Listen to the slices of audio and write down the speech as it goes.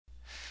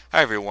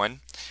Hi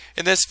everyone.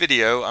 In this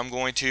video I'm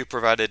going to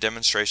provide a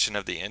demonstration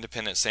of the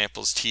independent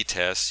samples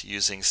t-test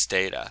using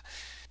Stata.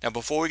 Now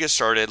before we get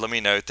started, let me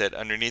note that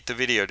underneath the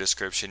video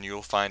description you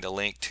will find a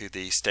link to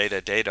the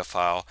Stata data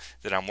file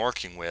that I'm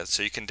working with,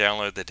 so you can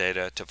download the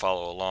data to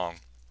follow along.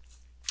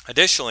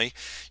 Additionally,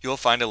 you will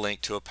find a link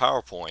to a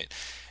PowerPoint,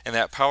 and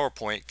that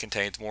PowerPoint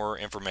contains more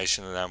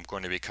information than I'm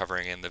going to be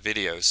covering in the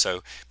video,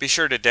 so be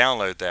sure to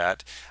download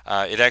that.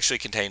 It actually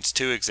contains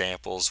two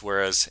examples,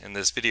 whereas in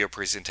this video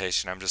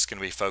presentation I'm just going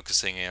to be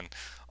focusing in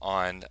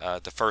on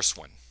the first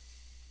one.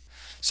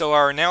 So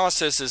our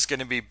analysis is going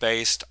to be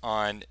based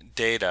on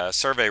data,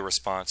 survey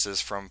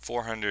responses from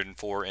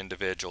 404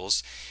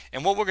 individuals,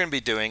 and what we're going to be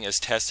doing is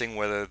testing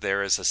whether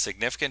there is a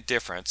significant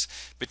difference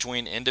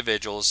between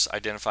individuals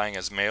identifying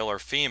as male or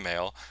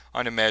female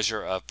on a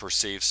measure of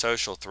perceived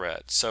social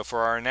threat. So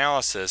for our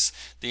analysis,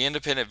 the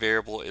independent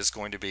variable is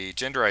going to be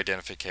gender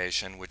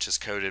identification, which is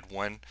coded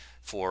 1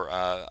 for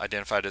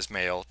identified as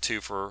male,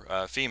 2 for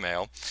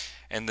female,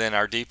 and then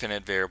our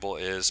dependent variable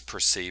is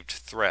perceived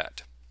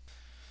threat.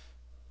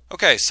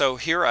 Okay, so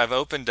here I've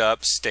opened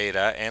up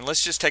Stata, and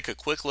let's just take a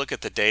quick look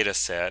at the data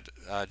set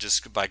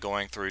just by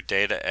going through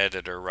Data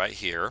Editor right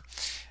here.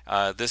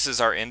 This is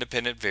our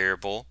independent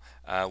variable,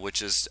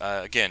 which is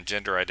again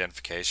gender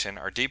identification.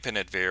 Our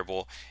dependent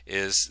variable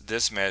is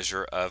this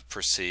measure of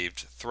perceived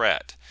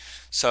threat.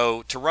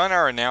 So to run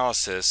our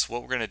analysis,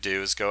 what we're going to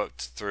do is go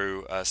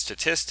through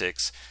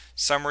statistics,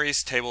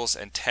 summaries, tables,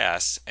 and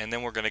tests, and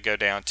then we're going to go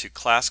down to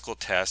classical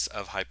tests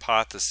of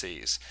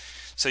hypotheses.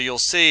 So you'll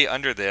see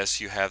under this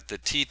you have the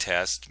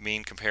t-test,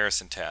 mean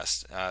comparison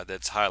test,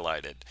 that's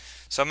highlighted.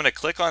 So I'm going to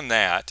click on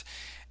that,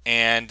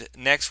 and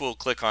next we'll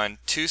click on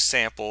to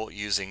sample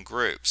using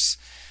groups.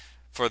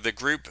 For the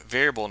group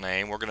variable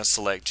name, we're going to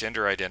select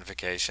gender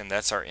identification.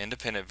 That's our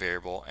independent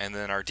variable, and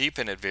then our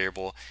dependent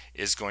variable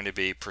is going to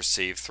be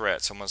perceived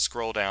threat. So I'm going to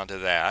scroll down to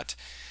that.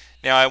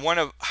 Now I want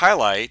to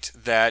highlight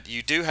that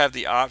you do have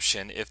the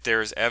option, if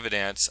there is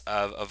evidence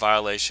of a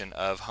violation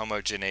of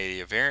homogeneity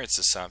of variance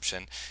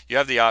assumption, you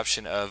have the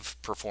option of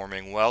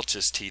performing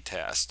Welch's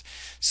t-test.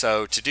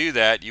 So to do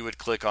that, you would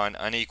click on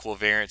unequal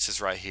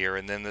variances right here,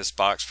 and then this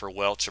box for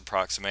Welch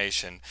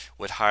approximation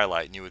would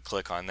highlight, and you would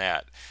click on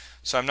that.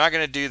 So I'm not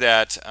going to do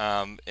that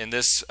in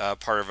this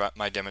part of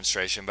my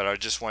demonstration, but I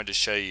just wanted to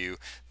show you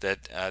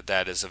that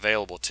that is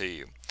available to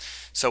you.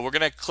 So we're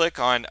going to click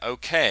on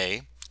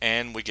OK,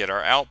 and we get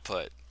our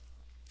output.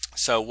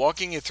 So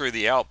walking you through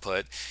the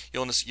output,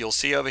 you'll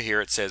see over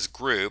here it says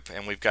group,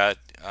 and we've got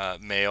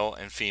male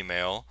and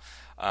female.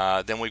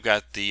 Then we've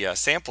got the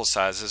sample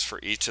sizes for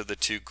each of the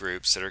two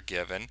groups that are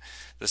given,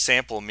 the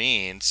sample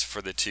means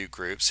for the two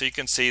groups. So you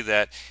can see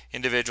that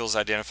individuals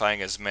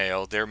identifying as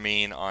male, their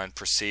mean on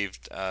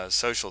perceived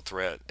social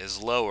threat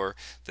is lower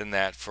than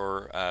that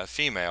for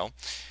female.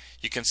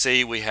 You can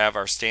see we have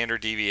our standard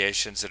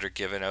deviations that are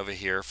given over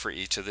here for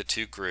each of the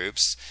two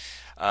groups.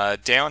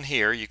 Down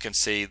here you can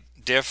see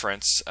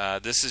difference.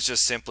 This is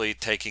just simply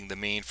taking the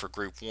mean for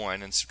group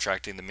 1 and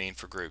subtracting the mean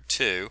for group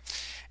 2,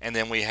 and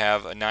then we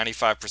have a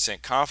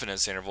 95%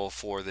 confidence interval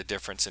for the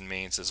difference in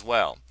means as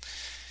well.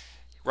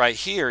 Right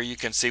here you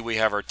can see we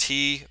have our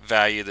t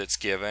value that's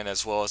given,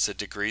 as well as the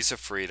degrees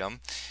of freedom,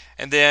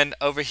 and then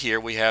over here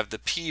we have the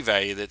p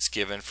value that's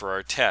given for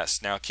our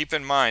test. Now keep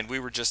in mind we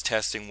were just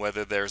testing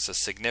whether there's a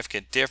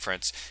significant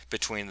difference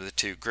between the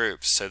two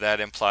groups, so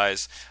that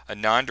implies a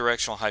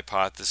non-directional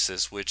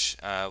hypothesis which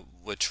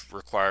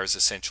requires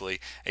essentially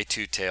a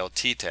two-tailed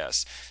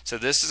t-test. So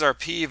this is our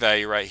p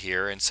value right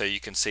here, and so you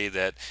can see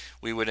that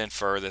we would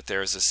infer that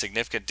there is a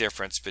significant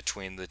difference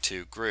between the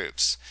two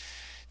groups.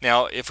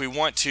 Now if we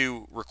want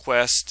to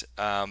request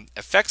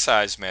effect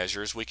size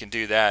measures, we can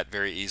do that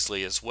very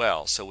easily as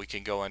well. So we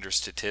can go under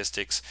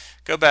statistics,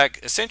 go back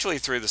essentially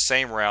through the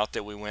same route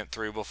that we went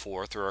through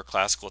before, through our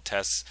classical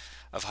tests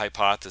of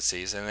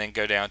hypotheses, and then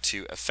go down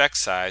to effect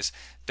size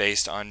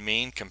based on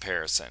mean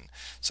comparison.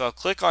 So I'll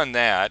click on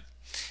that,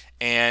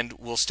 and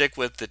we'll stick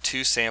with the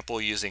to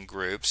sample using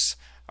groups.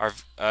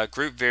 Our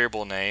group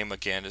variable name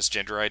again is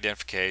gender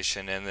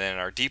identification, and then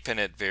our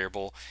dependent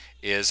variable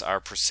is our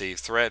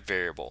perceived threat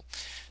variable.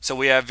 So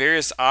we have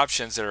various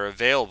options that are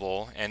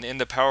available, and in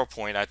the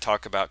PowerPoint I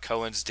talk about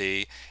Cohen's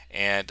d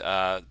and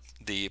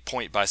the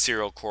point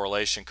biserial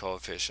correlation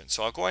coefficient.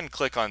 So I'll go ahead and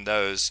click on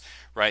those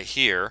right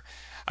here.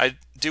 I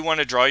do want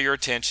to draw your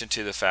attention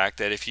to the fact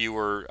that if you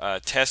were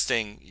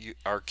testing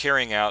or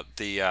carrying out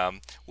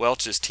the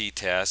Welch's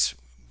t-test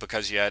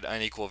because you had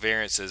unequal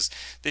variances,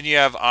 then you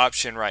have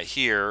option right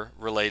here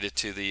related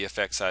to the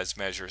effect size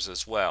measures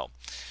as well.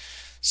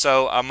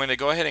 So I'm going to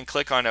go ahead and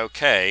click on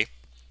OK,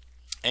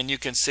 and you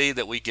can see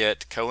that we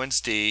get Cohen's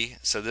d.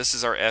 So this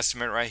is our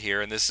estimate right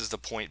here, and this is the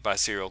point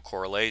biserial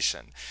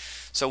correlation.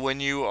 So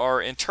when you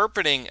are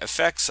interpreting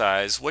effect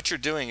size, what you're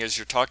doing is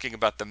you're talking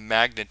about the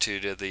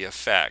magnitude of the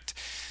effect.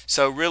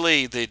 So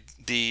really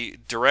the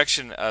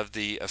direction of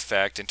the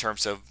effect in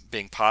terms of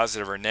being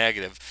positive or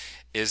negative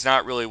is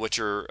not really what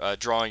you're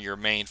drawing your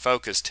main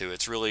focus to.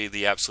 It's really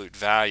the absolute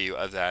value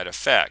of that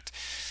effect.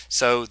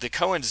 So the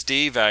Cohen's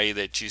d value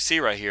that you see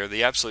right here,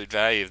 the absolute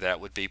value of that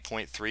would be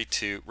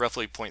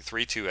roughly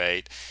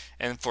 0.328,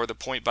 and for the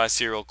point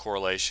biserial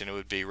correlation it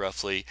would be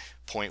roughly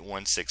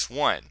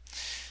 0.161.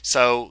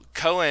 So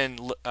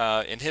Cohen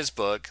in his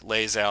book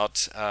lays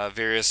out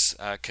various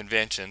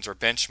conventions or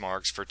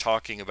benchmarks for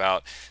talking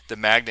about the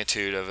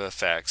magnitude of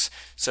effects.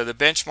 So the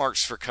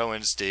benchmarks for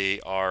Cohen's d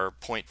are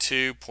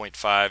 0.2,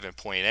 0.5, and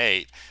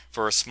 0.8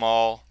 for a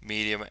small,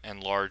 medium,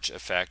 and large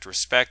effect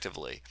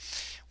respectively.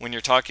 When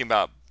you're talking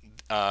about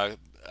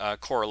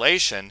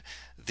correlation,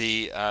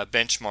 the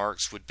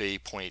benchmarks would be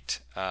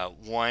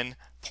 0.1,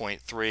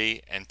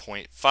 0.3, and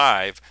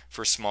 0.5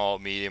 for small,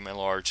 medium, and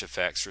large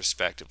effects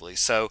respectively.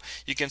 So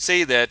you can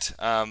see that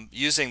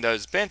using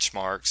those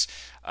benchmarks,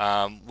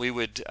 we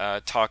would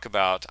talk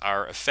about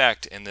our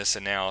effect in this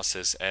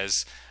analysis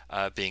as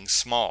being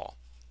small.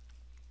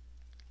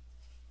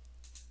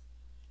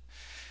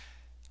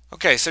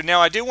 Okay, so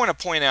now I do want to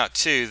point out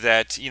too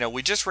that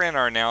we just ran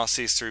our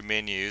analyses through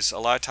menus. A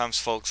lot of times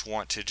folks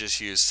want to just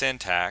use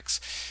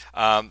syntax.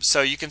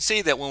 So you can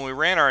see that when we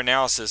ran our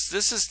analysis,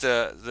 this is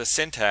the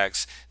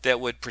syntax that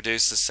would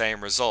produce the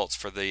same results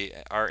for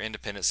our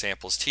independent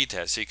samples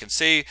t-test. So you can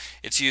see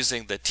it's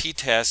using the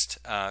t-test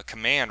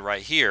command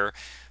right here,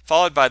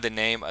 followed by the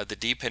name of the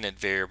dependent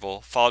variable,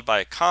 followed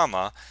by a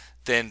comma,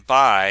 then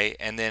by,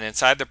 and then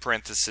inside the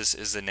parenthesis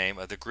is the name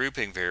of the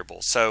grouping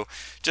variable. So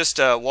just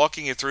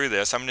walking you through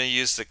this, I'm going to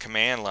use the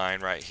command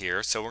line right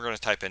here. So we're going to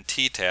type in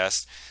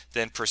t-test,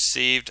 then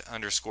perceived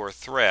underscore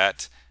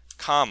threat,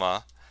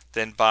 comma,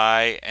 then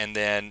by, and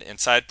then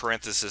inside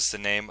parenthesis the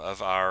name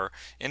of our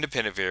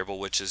independent variable,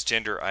 which is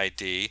gender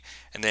ID,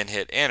 and then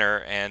hit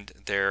enter, and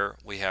there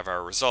we have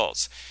our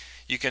results.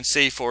 You can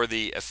see for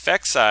the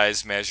effect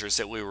size measures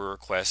that we were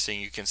requesting,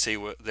 you can see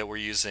that we're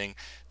using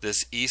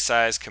this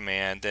esize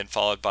command, then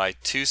followed by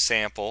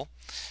toSample,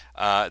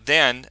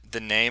 then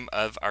the name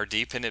of our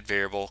dependent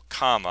variable,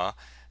 comma,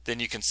 then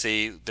you can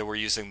see that we're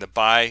using the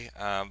by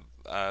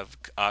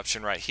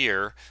option right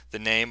here, the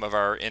name of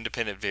our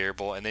independent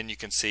variable, and then you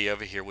can see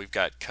over here we've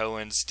got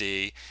Cohen's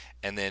d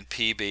and then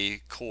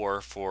PB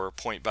core for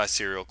point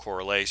biserial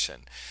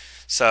correlation.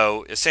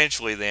 So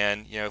essentially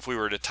then, if we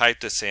were to type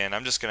this in,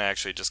 I'm just going to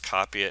actually just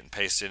copy it and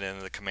paste it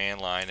into the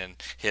command line and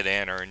hit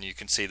enter, and you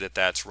can see that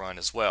that's run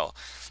as well.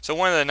 So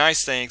one of the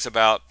nice things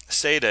about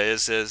Stata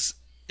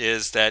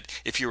is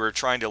that if you were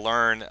trying to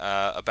learn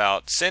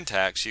about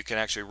syntax, you can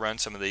actually run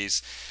some of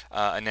these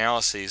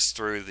analyses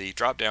through the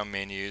drop-down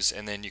menus,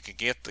 and then you can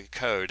get the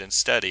code and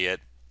study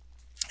it,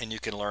 and you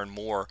can learn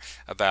more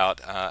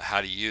about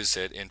how to use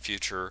it in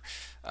future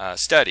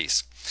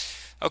studies.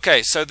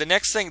 Okay, so the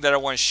next thing that I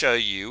want to show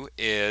you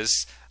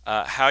is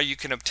how you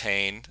can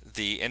obtain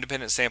the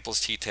independent samples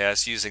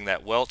t-test using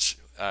that Welch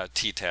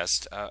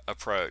t-test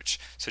approach.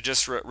 So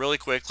just really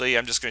quickly,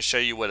 I'm just going to show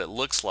you what it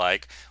looks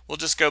like. We'll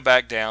just go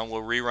back down,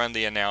 we'll rerun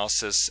the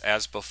analysis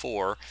as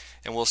before,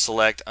 and we'll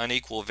select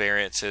unequal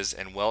variances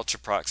and Welch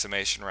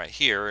approximation right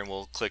here, and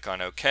we'll click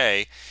on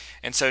OK.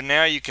 And so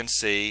now you can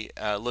see,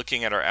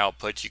 looking at our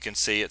output, you can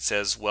see it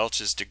says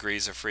Welch's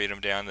degrees of freedom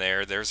down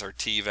there. There's our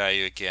t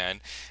value again,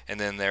 and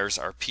then there's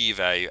our p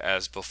value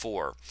as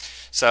before.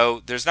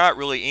 So there's not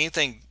really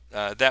anything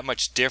that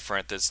much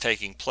different that's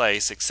taking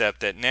place, except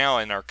that now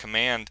in our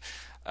command,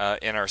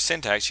 in our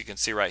syntax, you can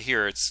see right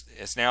here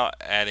it's now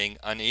adding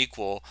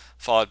unequal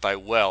followed by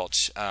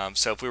Welch.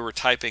 So if we were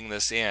typing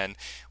this in,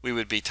 we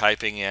would be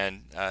typing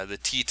in the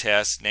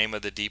t-test, name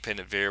of the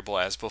dependent variable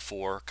as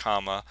before,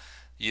 comma,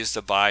 use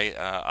the by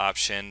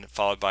option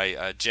followed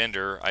by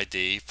gender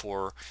ID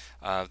for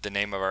the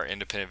name of our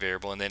independent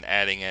variable, and then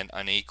adding in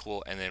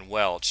unequal and then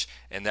Welch,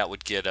 and that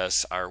would get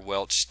us our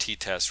Welch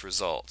t-test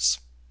results.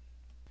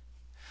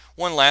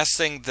 One last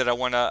thing that I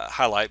want to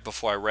highlight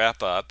before I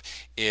wrap up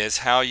is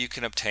how you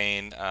can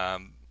obtain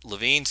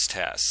Levine's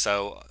test.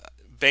 So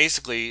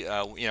basically,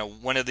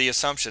 one of the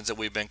assumptions that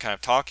we've been kind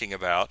of talking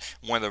about,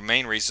 one of the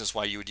main reasons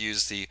why you would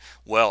use the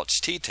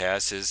Welch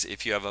t-test is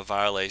if you have a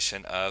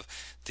violation of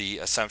the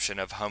assumption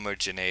of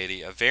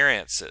homogeneity of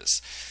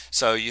variances.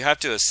 So you have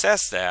to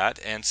assess that,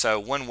 and so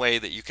one way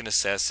that you can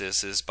assess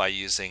this is by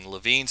using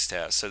Levine's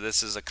test. So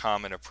this is a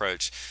common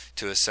approach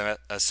to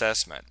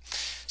assessment.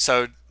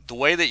 So the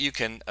way that you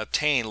can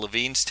obtain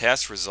Levine's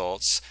test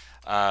results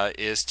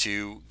is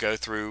to go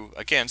through,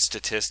 again,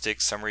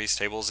 statistics, summaries,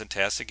 tables, and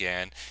tests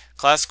again,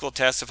 classical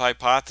tests of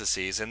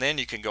hypotheses, and then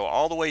you can go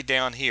all the way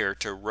down here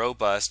to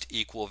robust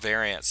equal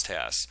variance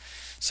tests.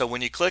 So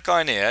when you click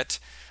on it,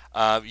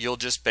 you'll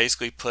just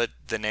basically put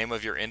the name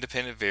of your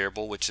independent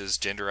variable, which is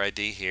gender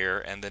ID here,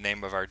 and the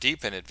name of our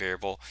dependent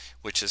variable,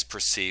 which is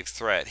perceived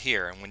threat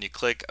here. And when you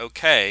click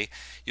OK,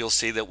 you'll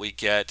see that we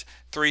get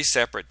 3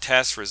 separate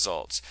test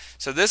results.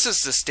 So this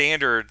is the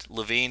standard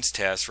Levine's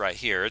test right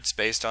here. It's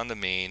based on the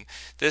mean.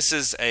 This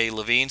is a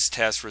Levine's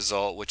test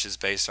result, which is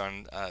based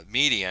on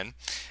median.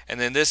 And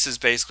then this is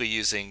basically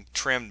using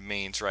trimmed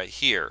means right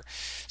here.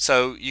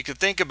 So you could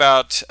think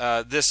about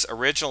this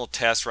original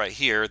test right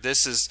here.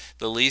 This is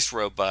the least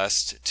robust.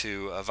 robust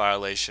to a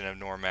violation of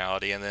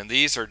normality, and then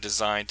these are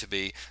designed to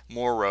be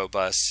more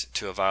robust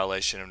to a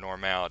violation of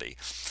normality.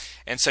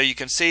 And so you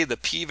can see the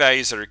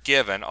p-values that are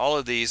given, all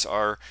of these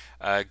are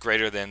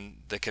greater than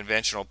the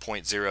conventional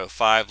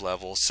 0.05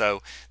 level.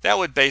 So that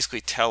would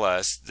basically tell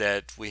us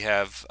that we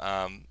have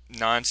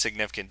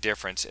non-significant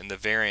difference in the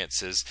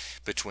variances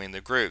between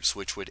the groups,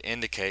 which would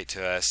indicate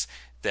to us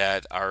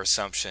that our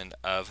assumption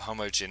of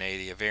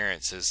homogeneity of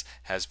variances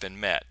has been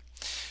met.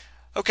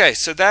 Okay,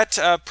 so that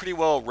pretty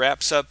well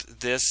wraps up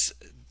this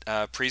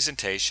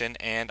presentation,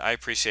 and I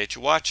appreciate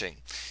you watching.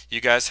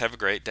 You guys have a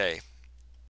great day.